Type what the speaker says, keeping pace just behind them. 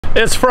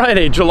It's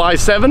Friday, July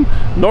 7,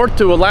 north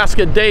to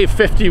Alaska day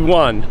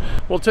 51.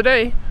 Well,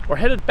 today we're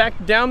headed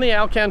back down the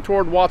Alcan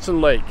toward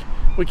Watson Lake.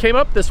 We came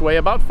up this way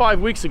about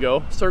 5 weeks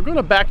ago, so we're going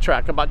to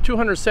backtrack about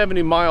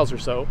 270 miles or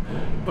so.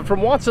 But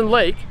from Watson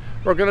Lake,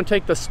 we're going to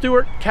take the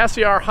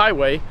Stewart-Cassiar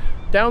Highway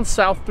down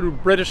south through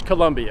British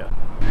Columbia.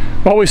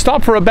 Well, we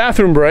stopped for a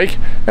bathroom break,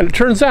 and it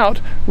turns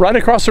out right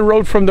across the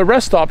road from the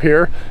rest stop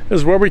here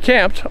is where we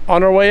camped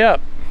on our way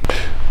up.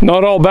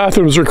 Not all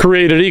bathrooms are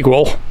created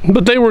equal,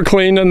 but they were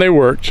clean and they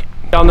worked.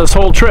 On this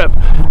whole trip,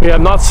 we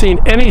have not seen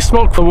any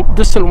smoke from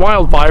distant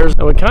wildfires,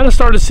 and we kind of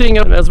started seeing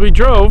it as we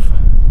drove.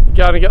 It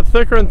got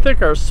thicker and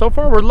thicker. So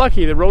far we're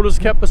lucky. The road has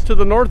kept us to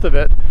the north of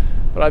it,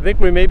 but I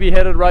think we may be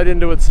headed right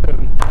into it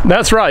soon.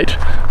 That's right.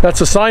 That's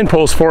a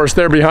signpost for us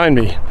there behind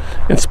me.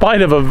 In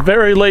spite of a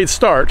very late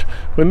start,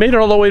 we made it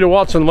all the way to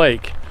Watson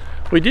Lake.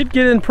 We did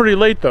get in pretty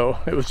late though.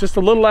 It was just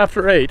a little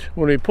after 8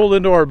 when we pulled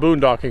into our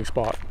boondocking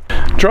spot.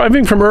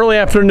 Driving from early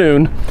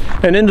afternoon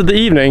and into the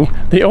evening,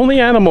 the only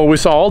animal we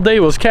saw all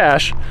day was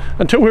Cash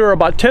until we were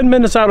about 10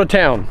 minutes out of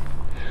town.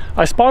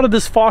 I spotted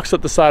this fox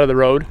at the side of the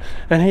road,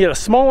 and he had a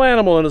small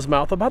animal in his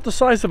mouth about the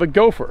size of a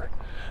gopher.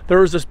 There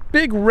was this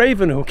big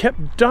raven who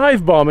kept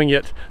dive bombing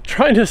it,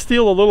 trying to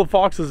steal the little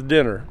fox's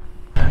dinner.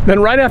 Then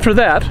right after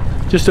that,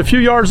 just a few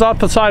yards off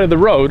the side of the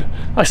road,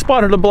 I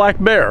spotted a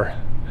black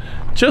bear.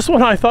 Just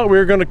when I thought we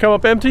were going to come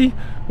up empty,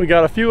 we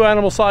got a few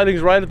animal sightings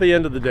right at the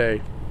end of the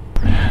day.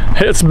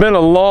 It's been a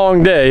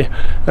long day,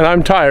 and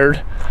I'm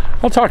tired.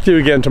 I'll talk to you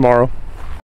again tomorrow.